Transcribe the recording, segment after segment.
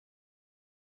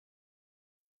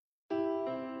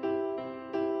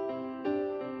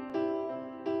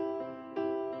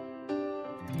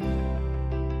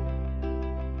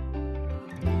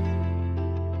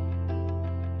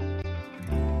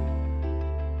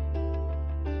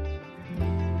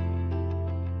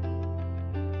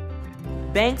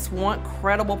Banks want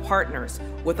credible partners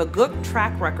with a good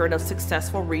track record of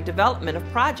successful redevelopment of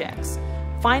projects.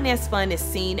 Finance Fund is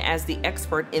seen as the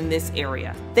expert in this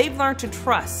area. They've learned to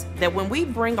trust that when we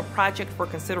bring a project for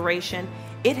consideration,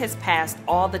 it has passed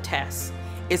all the tests.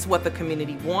 It's what the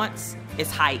community wants, it's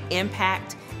high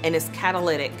impact, and it's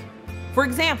catalytic. For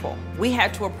example, we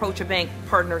had to approach a bank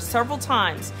partner several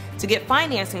times to get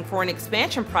financing for an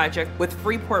expansion project with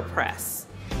Freeport Press.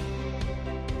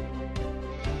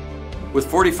 With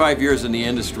 45 years in the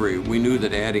industry, we knew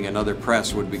that adding another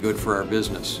press would be good for our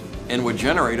business and would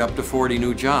generate up to 40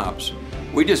 new jobs.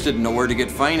 We just didn't know where to get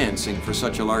financing for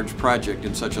such a large project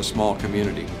in such a small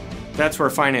community. That's where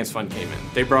Finance Fund came in.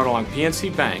 They brought along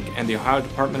PNC Bank and the Ohio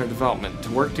Department of Development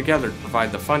to work together to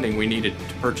provide the funding we needed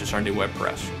to purchase our new web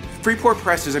press. Freeport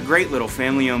Press is a great little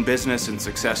family-owned business and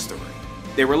success story.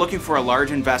 They were looking for a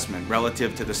large investment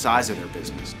relative to the size of their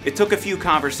business. It took a few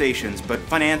conversations, but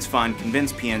Finance Fund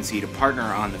convinced PNC to partner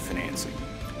on the financing.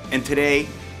 And today,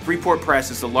 Freeport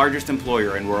Press is the largest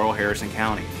employer in rural Harrison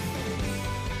County.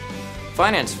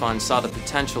 Finance Fund saw the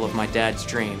potential of my dad's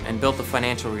dream and built the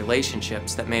financial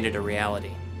relationships that made it a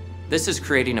reality. This is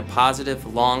creating a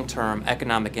positive, long-term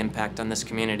economic impact on this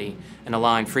community and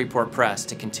allowing Freeport Press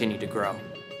to continue to grow.